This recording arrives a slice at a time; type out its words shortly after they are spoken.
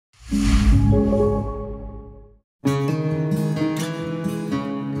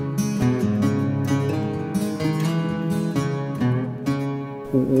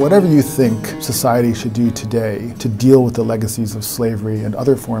Whatever you think society should do today to deal with the legacies of slavery and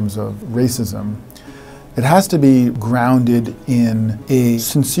other forms of racism, it has to be grounded in a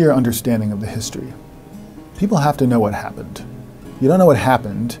sincere understanding of the history. People have to know what happened. You don't know what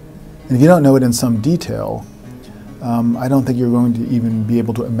happened, and if you don't know it in some detail, I don't think you're going to even be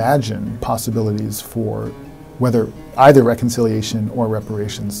able to imagine possibilities for whether either reconciliation or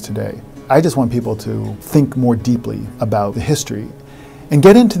reparations today. I just want people to think more deeply about the history and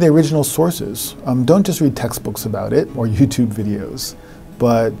get into the original sources. Don't just read textbooks about it or YouTube videos,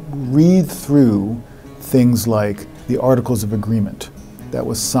 but read through things like the Articles of Agreement that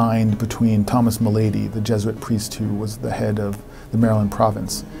was signed between Thomas Malady, the Jesuit priest who was the head of the Maryland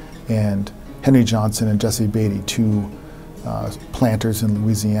province, and Henry Johnson and Jesse Beatty, two planters in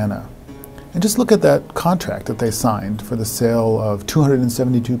Louisiana. And just look at that contract that they signed for the sale of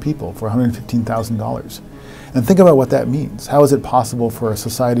 272 people for $115,000. And think about what that means. How is it possible for a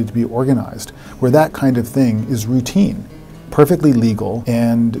society to be organized where that kind of thing is routine, perfectly legal,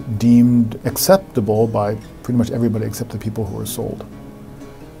 and deemed acceptable by pretty much everybody except the people who are sold?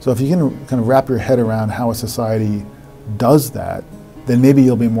 So if you can kind of wrap your head around how a society does that, then maybe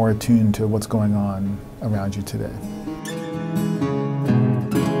you'll be more attuned to what's going on around you today.